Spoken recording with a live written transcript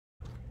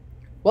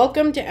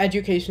Welcome to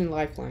Education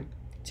Lifeline.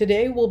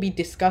 Today we'll be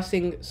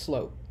discussing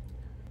slope.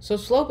 So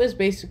slope is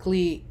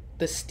basically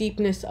the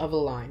steepness of a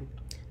line.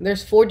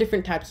 There's 4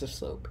 different types of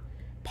slope: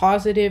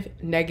 positive,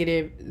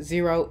 negative,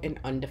 zero,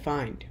 and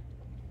undefined.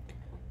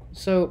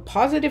 So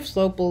positive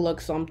slope will look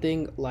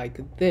something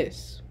like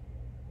this,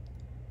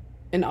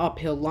 an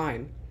uphill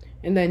line.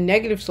 And then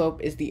negative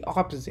slope is the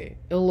opposite.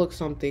 It'll look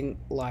something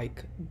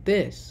like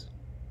this,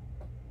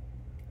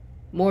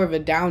 more of a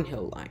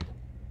downhill line.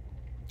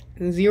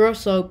 And zero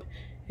slope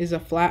is a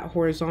flat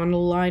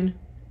horizontal line,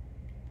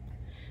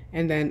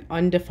 and then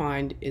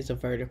undefined is a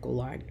vertical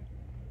line.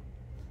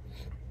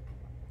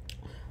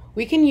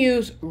 We can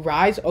use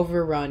rise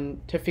over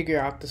run to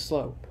figure out the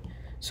slope.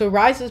 So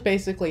rise is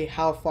basically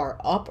how far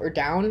up or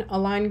down a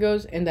line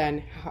goes, and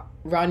then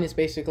run is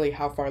basically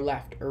how far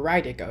left or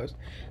right it goes.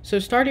 So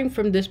starting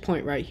from this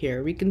point right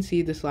here, we can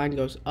see this line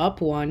goes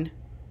up 1,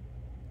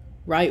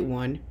 right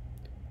 1,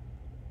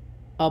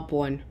 up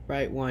 1,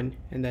 right 1,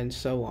 and then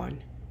so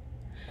on.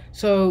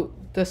 So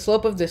the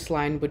slope of this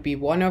line would be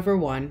 1 over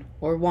 1,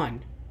 or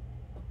 1.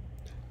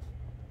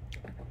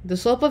 The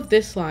slope of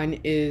this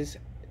line is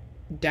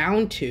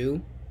down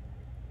 2,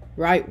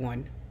 right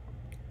 1,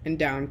 and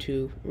down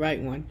 2, right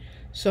 1.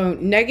 So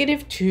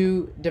negative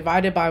 2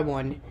 divided by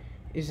 1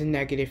 is a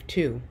negative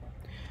 2.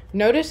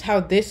 Notice how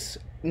this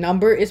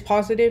number is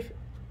positive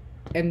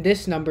and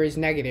this number is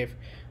negative,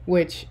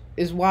 which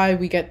is why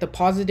we get the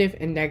positive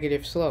and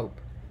negative slope.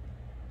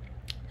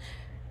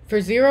 For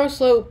zero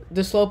slope,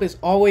 the slope is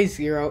always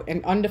 0,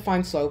 and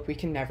undefined slope, we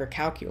can never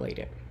calculate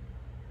it.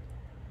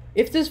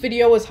 If this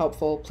video was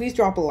helpful, please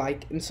drop a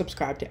like and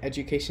subscribe to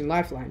Education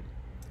Lifeline.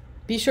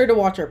 Be sure to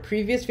watch our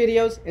previous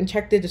videos and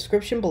check the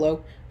description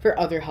below for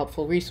other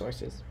helpful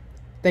resources.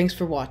 Thanks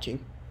for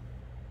watching.